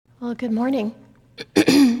Well, good morning.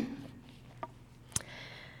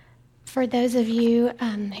 For those of you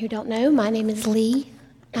who don't know, my name is Lee.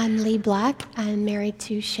 I'm Lee Black. I'm married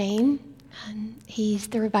to Shane. He's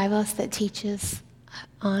the revivalist that teaches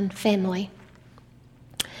on family.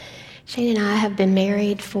 Shane and I have been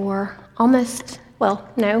married for now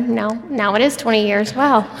it is 20 years.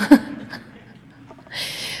 Wow.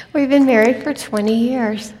 We've been married for 20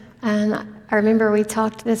 years. I remember we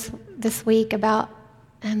talked this week about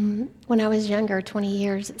when I was younger, 20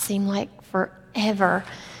 years, it seemed like forever.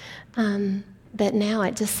 But now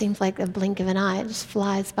it just seems like a blink of an eye. It just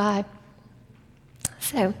flies by.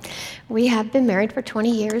 So we have been married for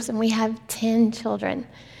 20 years, and we have 10 children.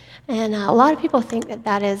 And a lot of people think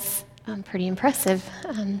that is pretty impressive.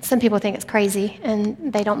 Some people think it's crazy,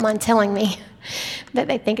 and they don't mind telling me that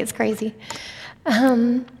they think it's crazy.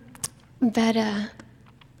 But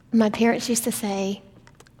my parents used to say,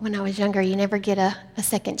 when I was younger, you never get a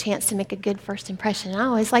second chance to make a good first impression. I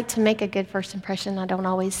always like to make a good first impression. I don't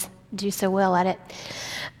always do so well at it.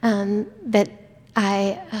 But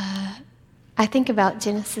I think about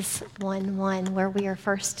Genesis 1:1, where we are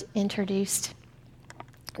first introduced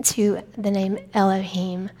to the name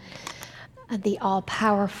Elohim, the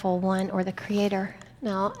all-powerful one, or the creator.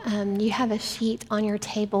 Now, you have a sheet on your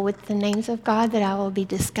table with the names of God that I will be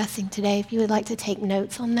discussing today. If you would like to take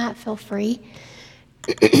notes on that, feel free.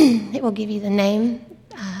 It will give you the name,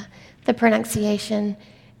 the pronunciation,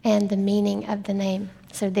 and the meaning of the name.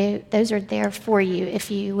 So those are there for you if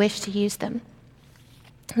you wish to use them.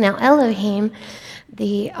 Now, Elohim,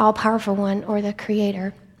 the all-powerful one, or the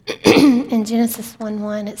creator, in Genesis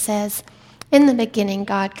 1:1, it says, "In the beginning,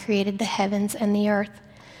 God created the heavens and the earth."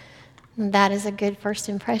 And that is a good first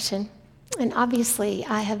impression. And obviously,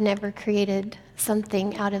 I have never created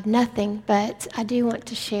something out of nothing, but I do want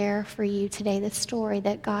to share for you today the story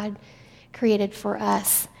that God created for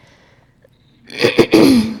us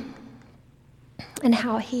and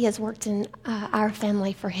how He has worked in our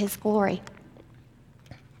family for His glory.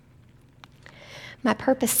 My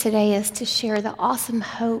purpose today is to share the awesome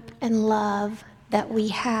hope and love that we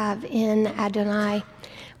have in Adonai,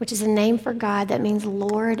 which is a name for God that means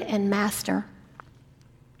Lord and Master.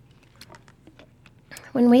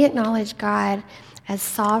 When we acknowledge God as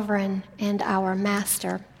sovereign and our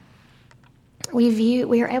master, we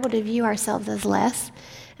are able to view ourselves as less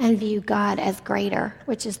and view God as greater,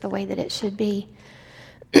 which is the way that it should be.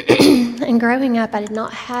 And growing up, I did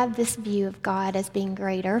not have this view of God as being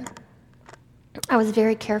greater. I was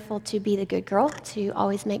very careful to be the good girl, to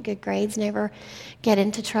always make good grades, never get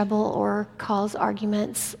into trouble or cause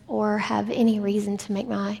arguments or have any reason to make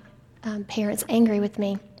my parents angry with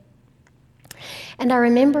me. And I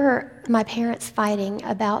remember my parents fighting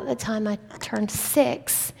about the time I turned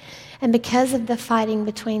 6, and because of the fighting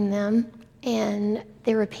between them and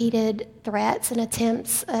the repeated threats and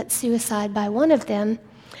attempts at suicide by one of them,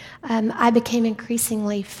 I became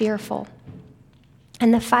increasingly fearful.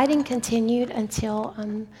 And the fighting continued until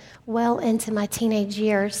well into my teenage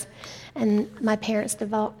years, and my parents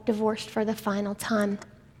divorced for the final time.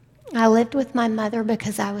 I lived with my mother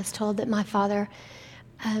because I was told that my father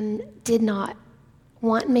did not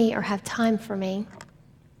want me or have time for me.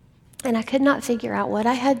 And I could not figure out what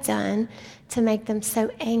I had done to make them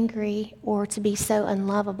so angry or to be so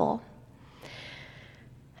unlovable.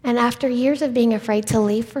 And after years of being afraid to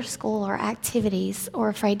leave for school or activities or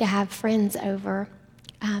afraid to have friends over,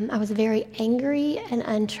 I was a very angry and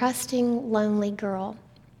untrusting, lonely girl.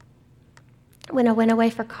 When I went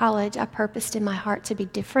away for college, I purposed in my heart to be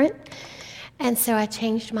different. And so I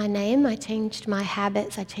changed my name, I changed my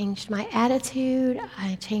habits, I changed my attitude,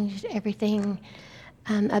 I changed everything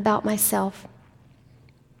about myself.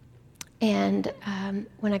 And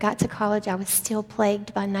when I got to college, I was still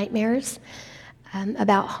plagued by nightmares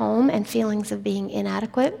about home and feelings of being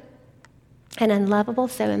inadequate and unlovable.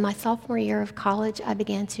 So in my sophomore year of college, I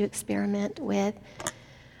began to experiment with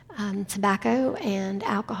tobacco and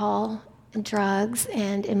alcohol and drugs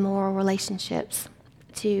and immoral relationships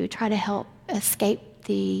to try to help escape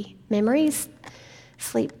the memories,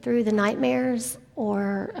 sleep through the nightmares,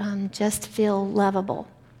 or just feel lovable.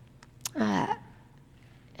 And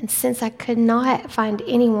since I could not find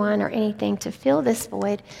anyone or anything to fill this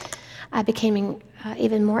void, I became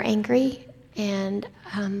even more angry and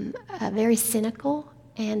very cynical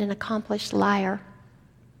and an accomplished liar.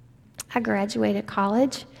 I graduated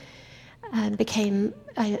college, became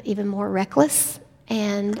even more reckless,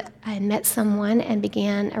 and I met someone and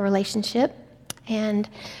began a relationship. And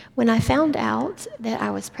when I found out that I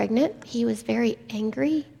was pregnant, he was very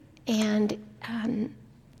angry, and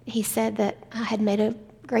he said that I had made a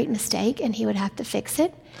great mistake and he would have to fix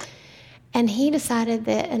it. And he decided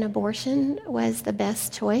that an abortion was the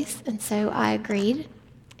best choice, and so I agreed.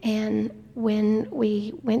 And when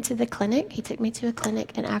we went to the clinic, he took me to a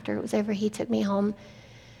clinic, and after it was over, he took me home,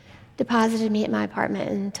 deposited me at my apartment,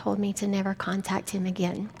 and told me to never contact him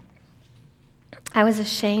again. I was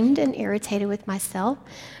ashamed and irritated with myself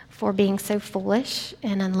for being so foolish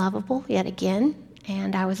and unlovable yet again,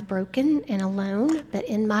 and I was broken and alone, but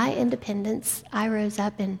in my independence, I rose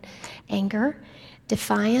up in anger,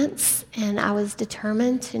 defiance, and I was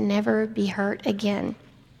determined to never be hurt again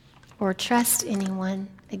or trust anyone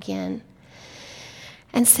again.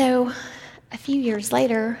 And so a few years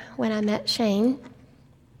later, when I met Shane,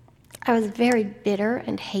 I was very bitter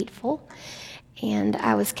and hateful, and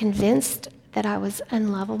I was convinced that I was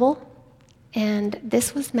unlovable, and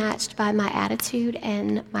this was matched by my attitude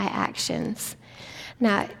and my actions.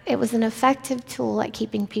 Now, it was an effective tool at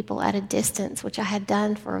keeping people at a distance, which I had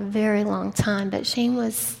done for a very long time, but Shane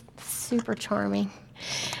was super charming,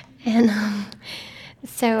 and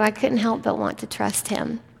so I couldn't help but want to trust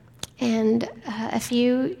him. And a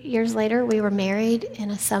few years later, we were married in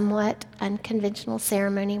a somewhat unconventional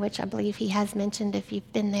ceremony, which I believe he has mentioned if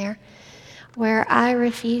you've been there, where I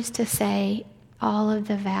refused to say all of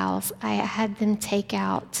the vows. I had them take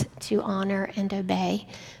out to honor and obey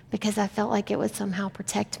because I felt like it would somehow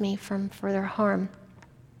protect me from further harm.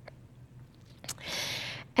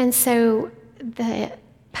 And so the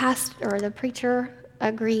preacher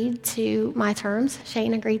agreed to my terms.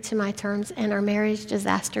 Shane agreed to my terms, and our marriage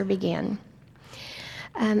disaster began.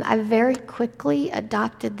 I very quickly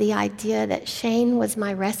adopted the idea that Shane was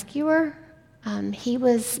my rescuer. He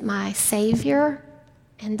was my savior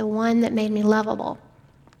and the one that made me lovable.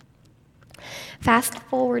 Fast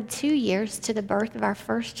forward 2 years to the birth of our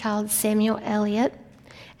first child, Samuel Elliott,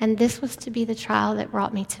 and this was to be the trial that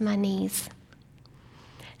brought me to my knees.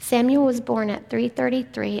 Samuel was born at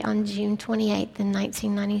 3:33 on June 28th in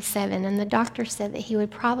 1997, and the doctor said that he would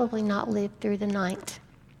probably not live through the night.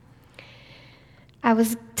 I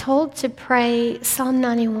was told to pray Psalm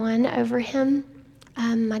 91 over him.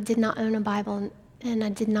 I did not own a Bible, and I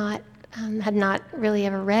had not really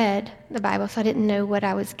ever read the Bible, so I didn't know what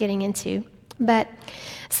I was getting into. But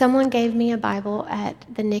someone gave me a Bible at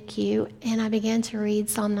the NICU, and I began to read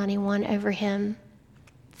Psalm 91 over him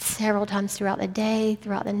several times throughout the day,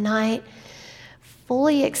 throughout the night,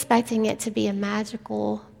 fully expecting it to be a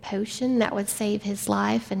magical potion that would save his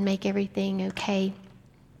life and make everything okay.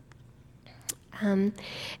 And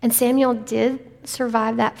Samuel did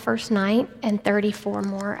survive that first night and 34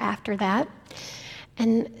 more after that.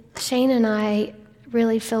 And Shane and I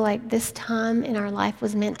really feel like this time in our life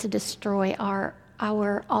was meant to destroy our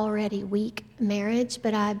already weak marriage,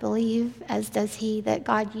 but I believe, as does he, that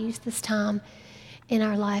God used this time in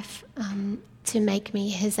our life to make me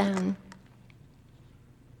his own.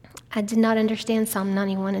 I did not understand Psalm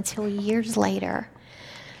 91 until years later.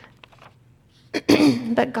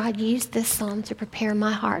 But God used this psalm to prepare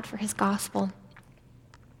my heart for his gospel.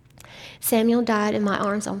 Samuel died in my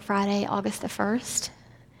arms on Friday, August the 1st,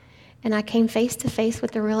 and I came face to face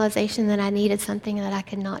with the realization that I needed something that I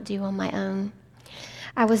could not do on my own.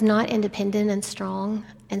 I was not independent and strong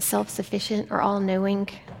and self-sufficient or all-knowing.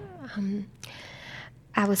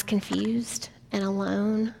 I was confused and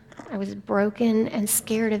alone. I was broken and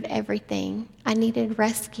scared of everything. I needed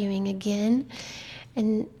rescuing again,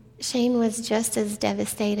 and Shane was just as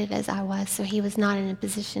devastated as I was, so he was not in a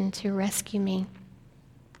position to rescue me.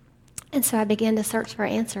 And so I began to search for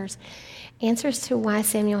answers to why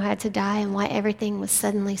Samuel had to die and why everything was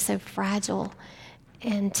suddenly so fragile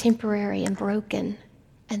and temporary and broken.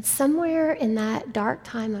 And somewhere in that dark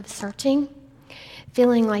time of searching,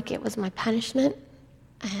 feeling like it was my punishment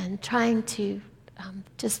and trying to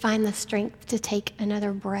just find the strength to take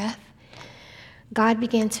another breath, God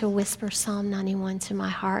began to whisper Psalm 91 to my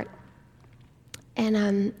heart. And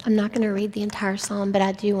I'm not going to read the entire psalm, but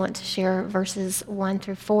I do want to share verses 1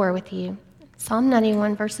 through 4 with you. Psalm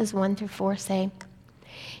 91, verses 1 through 4 say,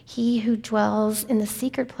 "He who dwells in the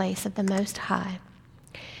secret place of the Most High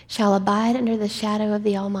shall abide under the shadow of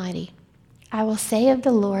the Almighty. I will say of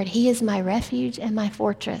the Lord, He is my refuge and my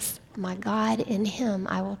fortress. My God, in Him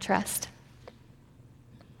I will trust.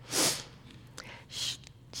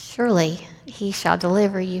 Surely He shall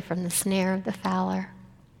deliver you from the snare of the fowler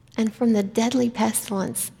and from the deadly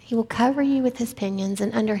pestilence. He will cover you with His pinions,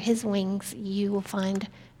 and under His wings you will find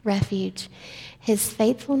refuge. His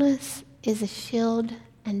faithfulness is a shield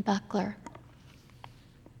and buckler."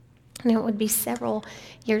 And it would be several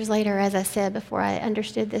years later, as I said, before I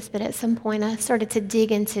understood this, but at some point I started to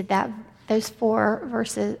dig into those 4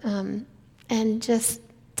 verses and just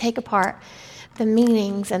take apart the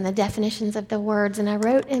meanings and the definitions of the words. And I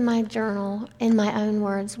wrote in my journal, in my own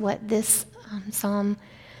words, what this psalm.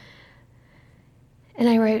 And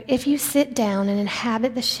I wrote, if you sit down and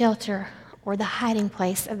inhabit the shelter or the hiding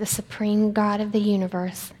place of the supreme God of the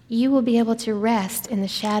universe, you will be able to rest in the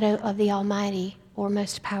shadow of the Almighty or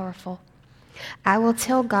Most Powerful. I will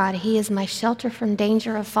tell God he is my shelter from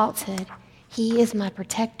danger of falsehood. He is my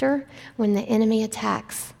protector when the enemy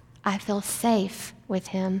attacks. I feel safe with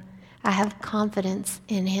him. I have confidence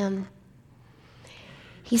in him.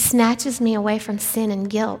 He snatches me away from sin and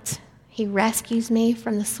guilt. He rescues me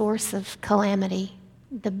from the source of calamity,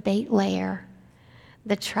 the bait layer,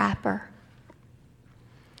 the trapper.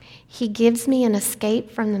 He gives me an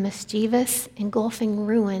escape from the mischievous, engulfing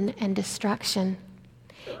ruin and destruction.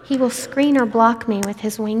 He will screen or block me with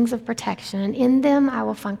his wings of protection, and in them I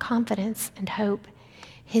will find confidence and hope.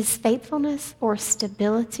 His faithfulness or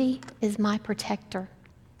stability is my protector.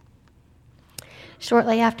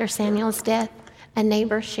 Shortly after Samuel's death, a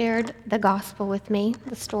neighbor shared the gospel with me,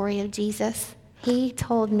 the story of Jesus. He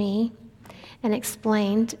told me and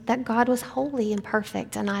explained that God was holy and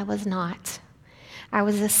perfect, and I was not. I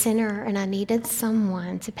was a sinner, and I needed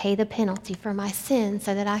someone to pay the penalty for my sin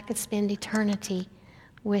so that I could spend eternity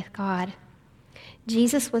with God.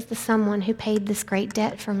 Jesus was the someone who paid this great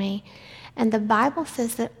debt for me, and the Bible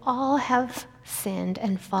says that all have sinned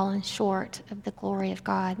and fallen short of the glory of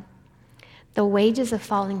God. The wages of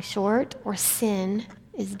falling short or sin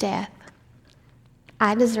is death.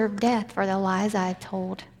 I deserve death for the lies I had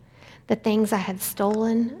told, the things I had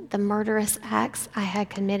stolen, the murderous acts I had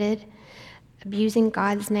committed, abusing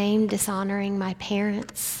God's name, dishonoring my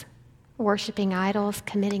parents, worshiping idols,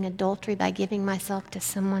 committing adultery by giving myself to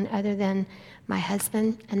someone other than my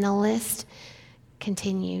husband, and the list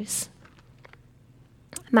continues.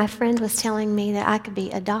 My friend was telling me that I could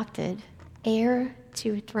be adopted, heir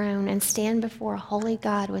to a throne, and stand before a holy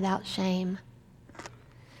God without shame,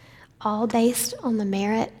 all based on the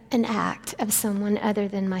merit and act of someone other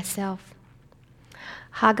than myself.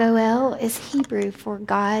 Hagoel is Hebrew for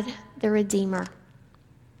God the Redeemer.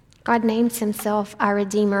 God names himself our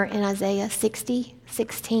Redeemer in Isaiah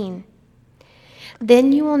 60:16.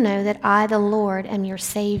 Then you will know that I, the Lord, am your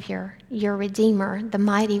Savior, your Redeemer, the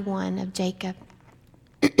mighty one of Jacob.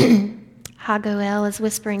 Hagoel is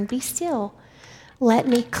whispering, be still, let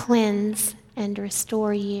me cleanse and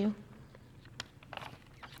restore you.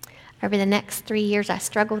 Over the next 3 years, I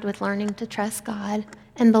struggled with learning to trust God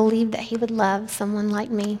and believed that he would love someone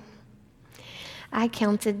like me. I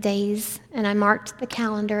counted days, and I marked the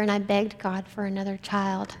calendar, and I begged God for another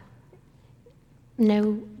child.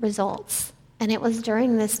 No results. And it was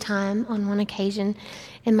during this time, on one occasion,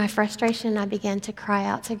 in my frustration, I began to cry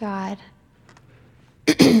out to God,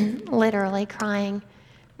 literally crying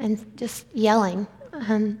and just yelling.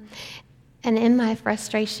 And in my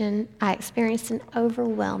frustration, I experienced an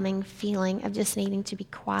overwhelming feeling of just needing to be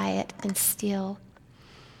quiet and still.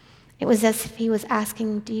 It was as if he was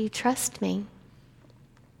asking, do you trust me?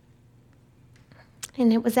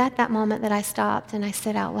 And it was at that moment that I stopped and I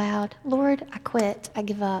said out loud, Lord, I quit. I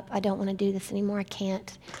give up. I don't want to do this anymore. I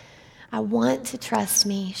can't. I want to trust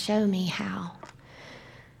me. Show me how.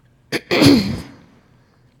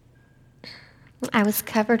 I was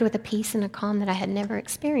covered with a peace and a calm that I had never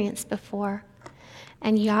experienced before.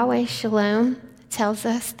 And Yahweh Shalom tells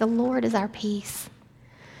us the Lord is our peace.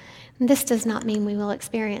 And this does not mean we will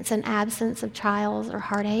experience an absence of trials or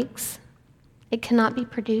heartaches. It cannot be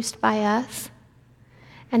produced by us.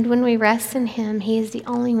 And when we rest in him, he is the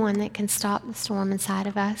only one that can stop the storm inside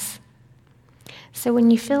of us. So when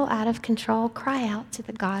you feel out of control, cry out to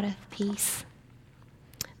the God of peace,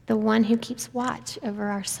 the one who keeps watch over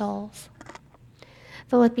our souls.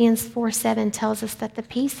 Philippians 4:7 tells us that the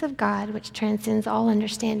peace of God, which transcends all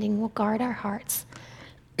understanding, will guard our hearts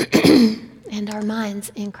and our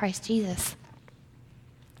minds in Christ Jesus.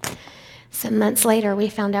 Some months later, we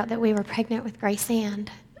found out that we were pregnant with Grace Ann,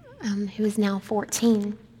 who is now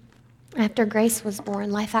 14. After Grace was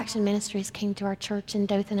born, Life Action Ministries came to our church in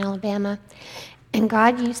Dothan, Alabama, and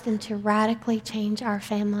God used them to radically change our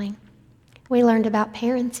family. We learned about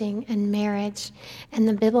parenting and marriage and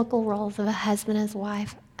the biblical roles of a husband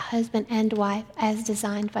and wife as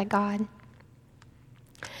designed by God.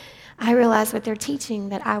 I realized with their teaching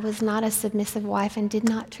that I was not a submissive wife and did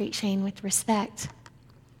not treat Shane with respect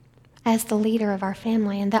as the leader of our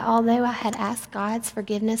family, and that although I had asked God's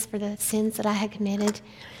forgiveness for the sins that I had committed,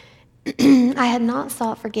 I had not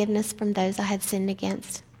sought forgiveness from those I had sinned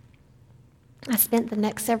against. I spent the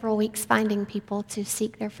next several weeks finding people to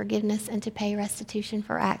seek their forgiveness and to pay restitution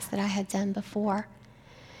for acts that I had done before.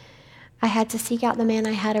 I had to seek out the man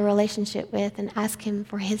I had a relationship with and ask him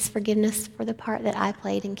for his forgiveness for the part that I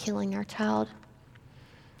played in killing our child.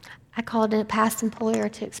 I called a past employer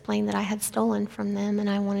to explain that I had stolen from them and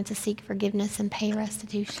I wanted to seek forgiveness and pay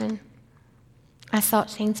restitution. I sought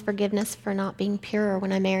Shane's forgiveness for not being pure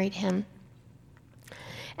when I married him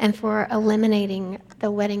and for eliminating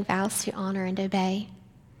the wedding vows to honor and obey,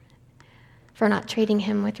 for not treating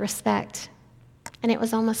him with respect. And it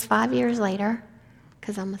was almost 5 years later,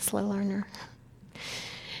 because I'm a slow learner,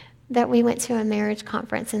 that we went to a marriage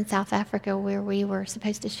conference in South Africa where we were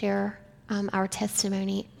supposed to share our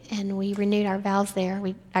testimony, and we renewed our vows there. I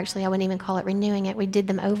wouldn't even call it renewing it. We did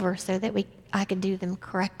them over so that I could do them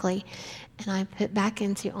correctly. And I put back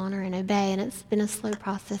into honor and obey, and it's been a slow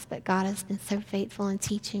process, but God has been so faithful in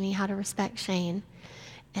teaching me how to respect Shane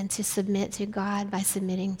and to submit to God by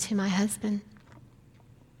submitting to my husband.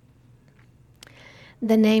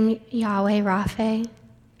 The name Yahweh Rapha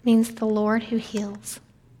means the Lord who heals.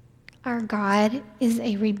 Our God is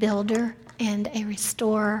a rebuilder and a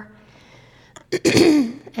restorer.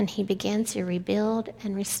 And he began to rebuild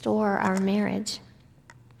and restore our marriage.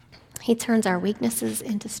 He turns our weaknesses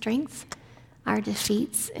into strengths, our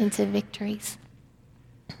defeats into victories,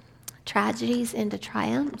 tragedies into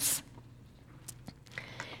triumphs,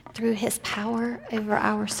 through his power over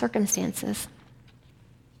our circumstances.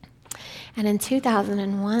 And in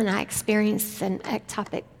 2001, I experienced an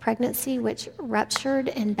ectopic pregnancy which ruptured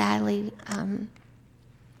and badly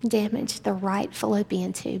damaged the right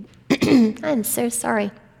fallopian tube. I'm so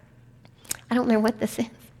sorry. I don't know what this is.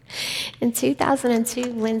 In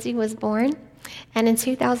 2002, Lindsay was born. And in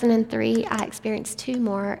 2003, I experienced 2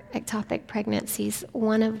 more ectopic pregnancies,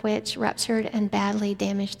 one of which ruptured and badly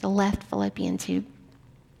damaged the left fallopian tube.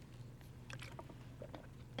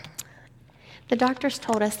 The doctors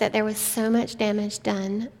told us that there was so much damage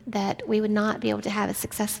done that we would not be able to have a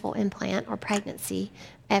successful implant or pregnancy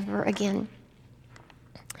ever again.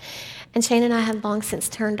 And Shane and I had long since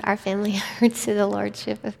turned our family over to the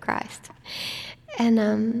Lordship of Christ.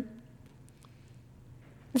 And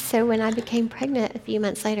so when I became pregnant a few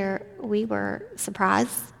months later, we were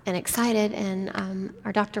surprised and excited, and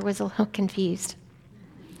our doctor was a little confused.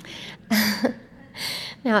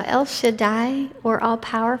 Now, El Shaddai, or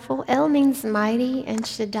all-powerful, El means mighty, and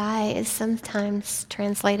Shaddai is sometimes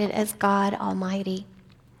translated as God Almighty.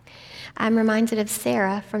 I'm reminded of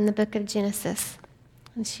Sarah from the book of Genesis.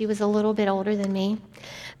 And she was a little bit older than me,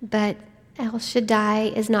 but El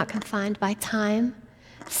Shaddai is not confined by time,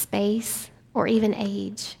 space, or even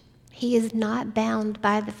age. He is not bound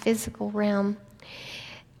by the physical realm.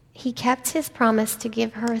 He kept his promise to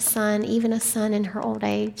give her a son, even a son in her old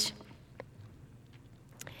age.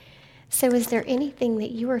 So is there anything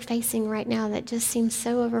that you are facing right now that just seems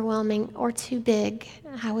so overwhelming or too big?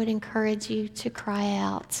 I would encourage you to cry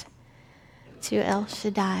out to El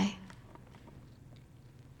Shaddai.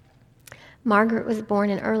 Margaret was born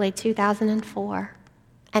in early 2004,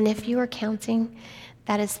 and if you are counting,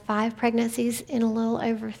 that is 5 pregnancies in a little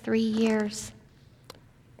over 3 years,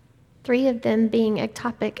 3 of them being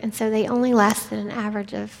ectopic, and so they only lasted an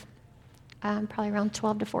average of probably around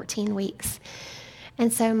 12 to 14 weeks.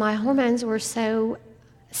 And so my hormones were so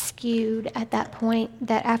skewed at that point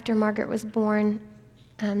that after Margaret was born,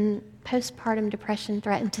 postpartum depression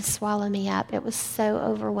threatened to swallow me up. It was so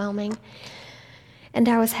overwhelming. And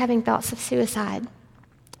I was having thoughts of suicide.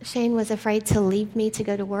 Shane was afraid to leave me to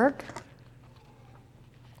go to work.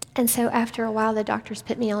 And so after a while, the doctors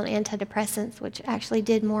put me on antidepressants, which actually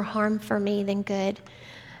did more harm for me than good.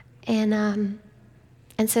 And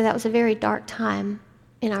so that was a very dark time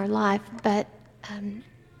in our life. But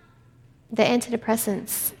the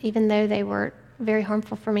antidepressants, even though they were very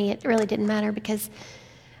harmful for me, it really didn't matter because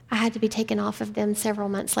I had to be taken off of them several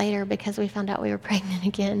months later because we found out we were pregnant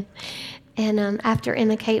again. And after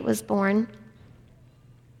Emma Kate was born,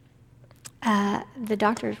 the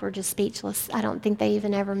doctors were just speechless. I don't think they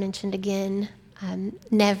even ever mentioned again,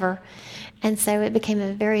 never. And so it became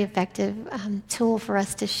a very effective tool for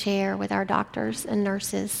us to share with our doctors and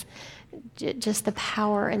nurses just the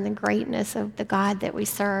power and the greatness of the God that we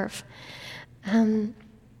serve.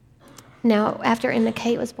 Now, after Emma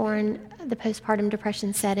Kate was born, the postpartum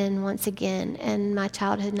depression set in once again, and my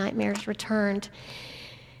childhood nightmares returned.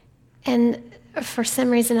 And for some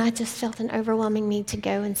reason, I just felt an overwhelming need to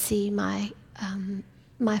go and see my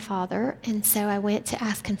father, and so I went to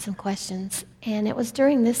ask him some questions. And it was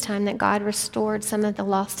during this time that God restored some of the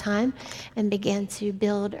lost time and began to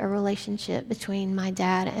build a relationship between my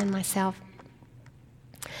dad and myself.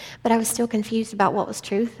 But I was still confused about what was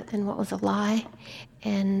truth and what was a lie.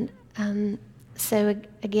 And so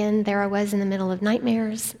again, there I was in the middle of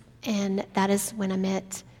nightmares, and that is when I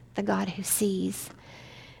met the God who sees.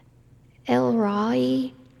 El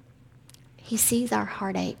Roi, he sees our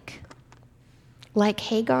heartache. Like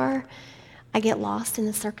Hagar, I get lost in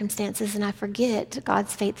the circumstances and I forget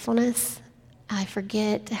God's faithfulness. I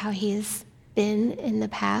forget how he has been in the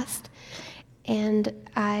past, and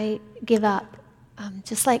I give up.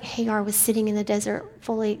 Just like Hagar was sitting in the desert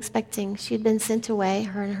fully expecting, she had been sent away,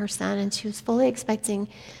 her and her son, and she was fully expecting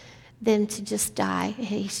them to just die.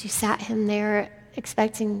 She sat him there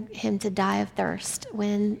expecting him to die of thirst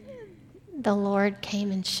when the Lord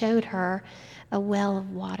came and showed her a well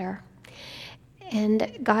of water.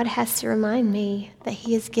 And God has to remind me that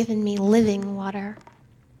he has given me living water.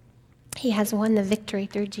 He has won the victory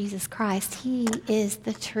through Jesus Christ. He is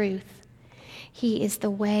the truth. He is the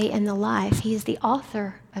way and the life. He is the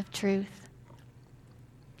author of truth.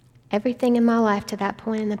 Everything in my life to that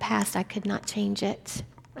point in the past, I could not change it.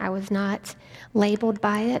 I was not labeled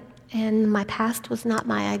by it, and my past was not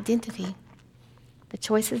my identity. The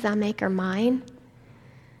choices I make are mine.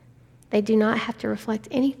 They do not have to reflect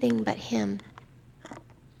anything but him.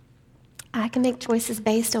 I can make choices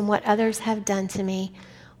based on what others have done to me,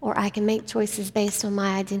 or I can make choices based on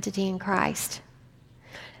my identity in Christ.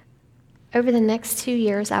 Over the next 2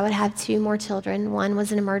 years, I would have 2 more children. One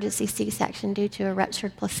was an emergency C-section due to a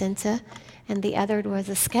ruptured placenta, and the other was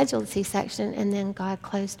a scheduled C-section, and then God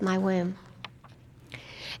closed my womb.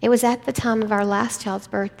 It was at the time of our last child's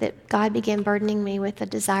birth that God began burdening me with a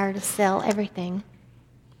desire to sell everything.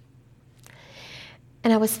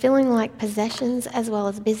 And I was feeling like possessions as well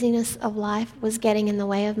as busyness of life was getting in the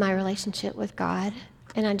way of my relationship with God,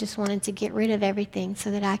 and I just wanted to get rid of everything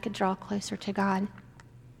so that I could draw closer to God.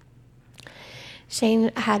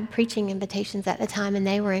 Shane had preaching invitations at the time, and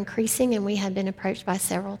they were increasing, and we had been approached by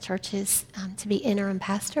several churches to be interim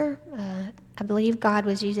pastor. I believe God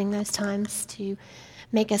was using those times to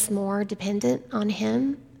make us more dependent on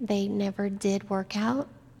him. They never did work out.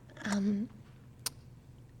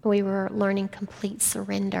 We were learning complete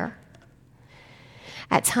surrender.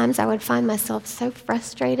 At times, I would find myself so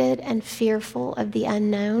frustrated and fearful of the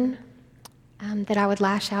unknown that I would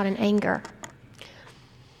lash out in anger.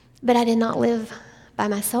 But I did not live by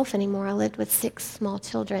myself anymore. I lived with 6 small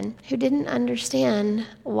children who didn't understand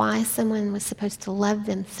why someone was supposed to love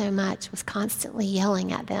them so much was constantly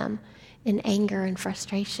yelling at them in anger and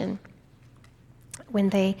frustration when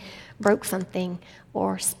they broke something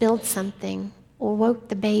or spilled something or woke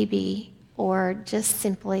the baby or just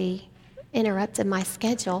simply interrupted my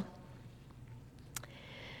schedule.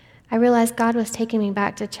 I realized God was taking me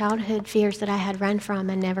back to childhood fears that I had run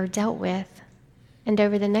from and never dealt with. And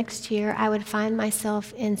over the next year, I would find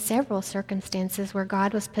myself in several circumstances where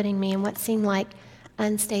God was putting me in what seemed like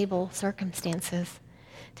unstable circumstances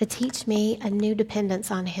to teach me a new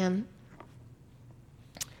dependence on him.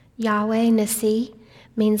 Yahweh Nissi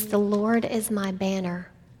means the Lord is my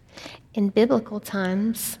banner. In biblical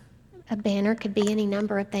times, a banner could be any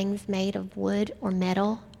number of things made of wood or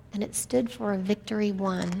metal, and it stood for a victory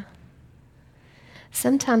won.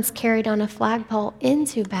 Sometimes carried on a flagpole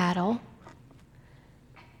into battle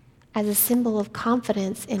as a symbol of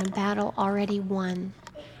confidence in a battle already won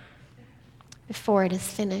before it is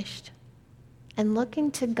finished. And looking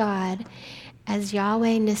to God as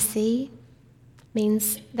Yahweh Nissi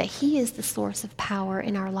means that he is the source of power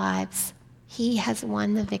in our lives. He has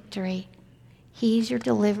won the victory. He's your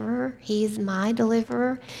deliverer. He's my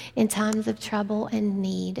deliverer in times of trouble and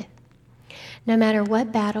need. No matter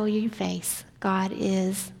what battle you face, God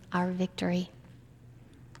is our victory.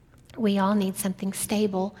 We all need something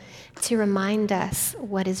stable to remind us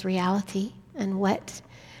what is reality and what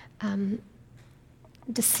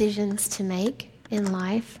decisions to make in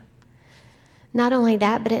life. Not only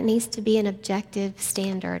that, but it needs to be an objective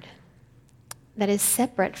standard that is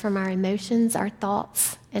separate from our emotions, our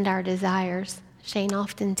thoughts, and our desires. Shane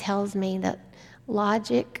often tells me that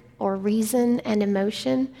logic or reason and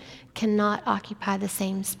emotion cannot occupy the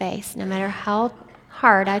same space, no matter how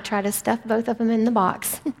hard I try to stuff both of them in the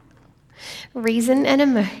box. Reason and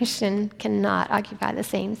emotion cannot occupy the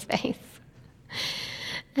same space.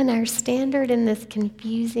 And our standard in this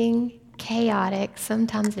confusing, chaotic,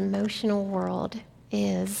 sometimes emotional world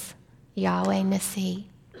is Yahweh Nissi.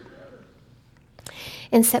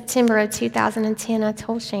 In September of 2010, I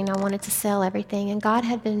told Shane I wanted to sell everything, and God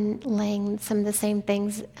had been laying some of the same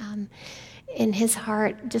things in his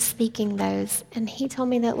heart, just speaking those. And he told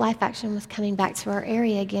me that Life Action was coming back to our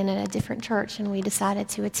area again at a different church, and we decided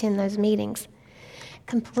to attend those meetings,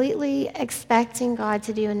 completely expecting God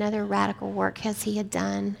to do another radical work as he had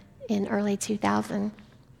done in early 2000,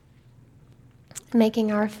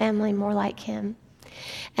 making our family more like him.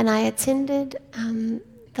 And I attended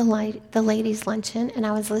the ladies' luncheon, and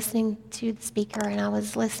I was listening to the speaker, and I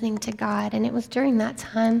was listening to God. And it was during that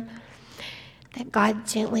time that God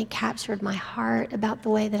gently captured my heart about the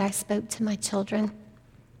way that I spoke to my children.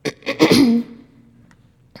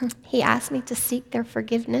 He asked me to seek their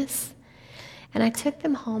forgiveness. And I took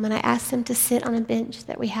them home, and I asked them to sit on a bench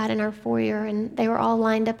that we had in our foyer, and they were all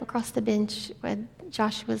lined up across the bench.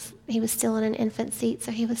 Josh was still in an infant seat,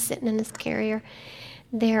 so he was sitting in his carrier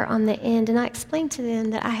there on the end. And I explained to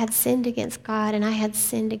them that I had sinned against God, and I had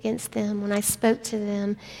sinned against them when I spoke to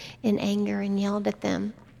them in anger and yelled at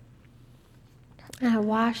them. And I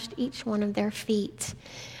washed each one of their feet,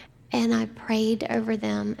 and I prayed over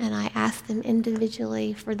them, and I asked them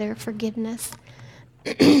individually for their forgiveness.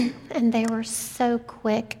 And they were so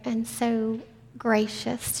quick and so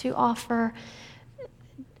gracious to offer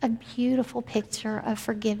a beautiful picture of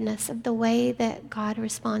forgiveness, of the way that God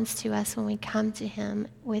responds to us when we come to him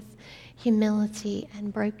with humility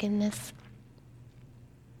and brokenness.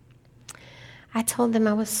 I told them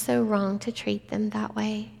I was so wrong to treat them that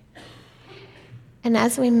way. And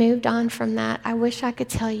as we moved on from that, I wish I could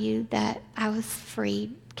tell you that I was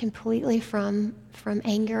freed completely from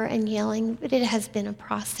anger and yelling, but it has been a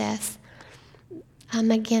process.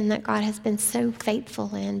 Again, that God has been so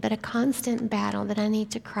faithful in, but a constant battle that I need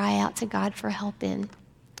to cry out to God for help in.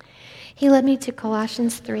 He led me to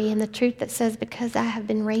Colossians 3 and the truth that says, because I have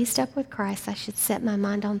been raised up with Christ, I should set my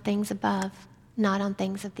mind on things above, not on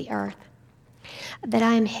things of the earth. That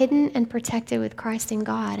I am hidden and protected with Christ in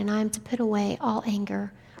God, and I am to put away all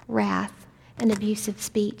anger, wrath, and abusive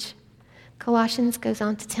speech. Colossians goes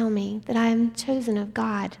on to tell me that I am chosen of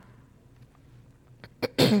God,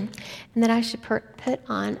 and that I should put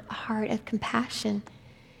on a heart of compassion,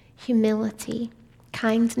 humility,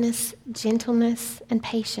 kindness, gentleness, and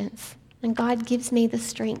patience. And God gives me the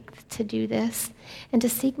strength to do this and to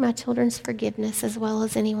seek my children's forgiveness as well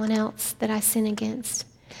as anyone else that I sin against.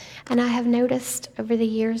 And I have noticed over the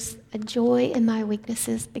years a joy in my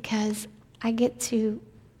weaknesses because I get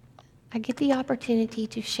the opportunity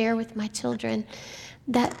to share with my children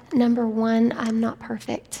that, number one, I'm not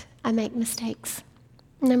perfect. I make mistakes.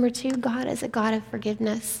 Number two, God is a God of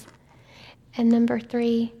forgiveness. And number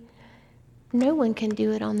three, no one can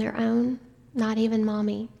do it on their own, not even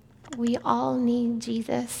mommy. We all need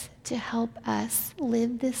Jesus to help us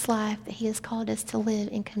live this life that he has called us to live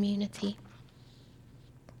in community.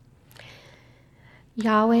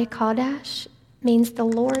 Yahweh Kodesh means the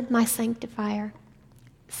Lord my sanctifier.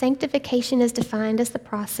 Sanctification is defined as the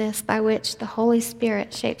process by which the Holy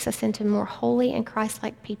Spirit shapes us into more holy and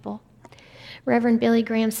Christ-like people. Reverend Billy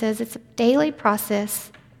Graham says it's a daily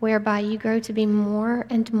process whereby you grow to be more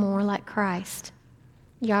and more like Christ.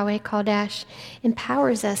 Yahweh Kodesh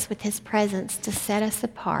empowers us with his presence to set us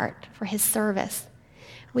apart for his service.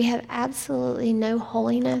 We have absolutely no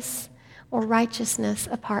holiness or righteousness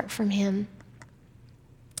apart from him.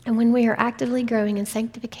 And when we are actively growing in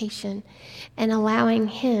sanctification and allowing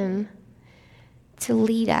him to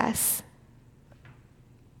lead us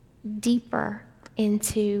deeper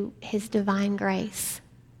into his divine grace,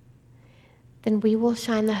 then we will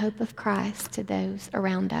shine the hope of Christ to those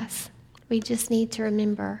around us. We just need to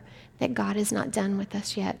remember that God is not done with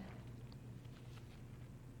us yet.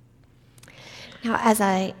 Now, as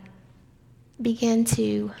I begin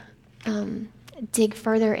to dig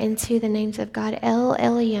further into the names of God, El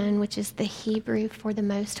Elyon, which is the Hebrew for the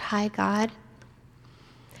Most High God,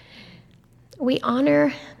 we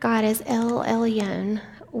honor God as El Elyon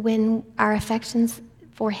when our affections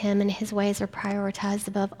for him and his ways are prioritized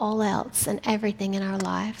above all else and everything in our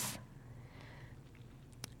lives.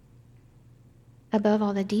 Above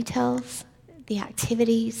all the details, the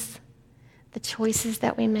activities, the choices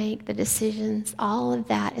that we make, the decisions, all of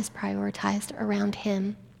that is prioritized around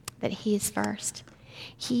him, that he is first.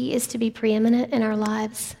 He is to be preeminent in our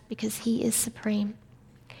lives because he is supreme.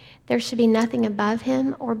 There should be nothing above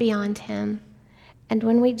him or beyond him. And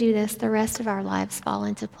when we do this, the rest of our lives fall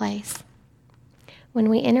into place. When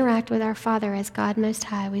we interact with our Father as God Most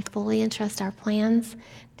High, we fully entrust our plans,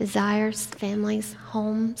 desires, families,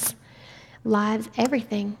 homes, lives,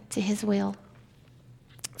 everything to his will.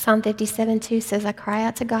 Psalm 57:2 says, I cry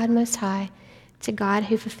out to God Most High, to God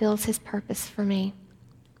who fulfills his purpose for me.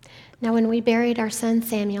 Now, when we buried our son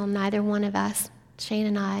Samuel, neither one of us, Shane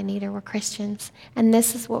and I, neither were Christians. And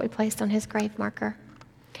this is what we placed on his grave marker.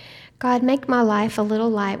 God, make my life a little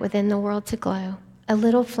light within the world to glow, a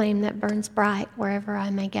little flame that burns bright wherever I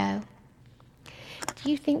may go. Do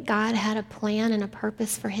you think God had a plan and a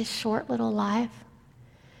purpose for his short little life?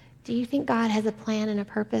 Do you think God has a plan and a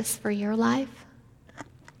purpose for your life?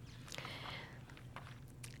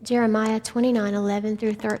 Jeremiah 29:11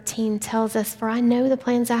 through 13 tells us, "For I know the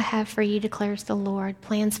plans I have for you, declares the Lord,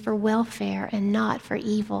 plans for welfare and not for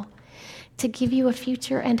evil, to give you a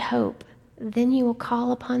future and hope. Then you will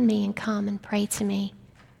call upon me and come and pray to me.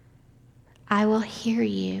 I will hear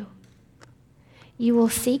you. You will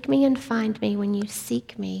seek me and find me when you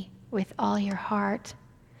seek me with all your heart."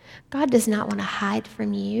 God does not want to hide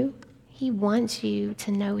from you. He wants you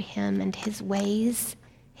to know him and his ways,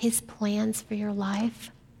 his plans for your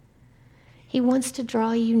life. He wants to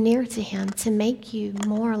draw you near to him, to make you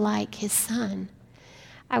more like his son.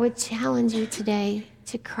 I would challenge you today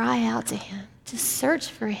to cry out to him, to search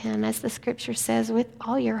for him, as the scripture says, with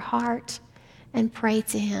all your heart, and pray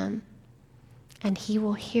to him, and he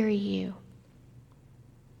will hear you.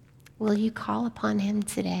 Will you call upon him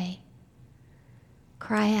today?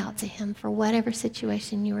 Cry out to him for whatever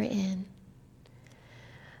situation you are in.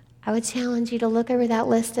 I would challenge you to look over that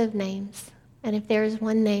list of names, and if there is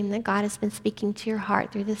one name that God has been speaking to your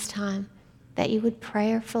heart through this time, that you would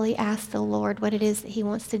prayerfully ask the Lord what it is that he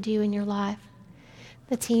wants to do in your life.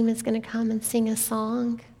 The team is going to come and sing a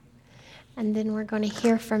song, and then we're going to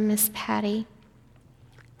hear from Miss Patty.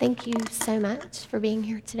 Thank you so much for being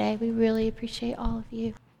here today. We really appreciate all of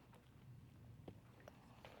you.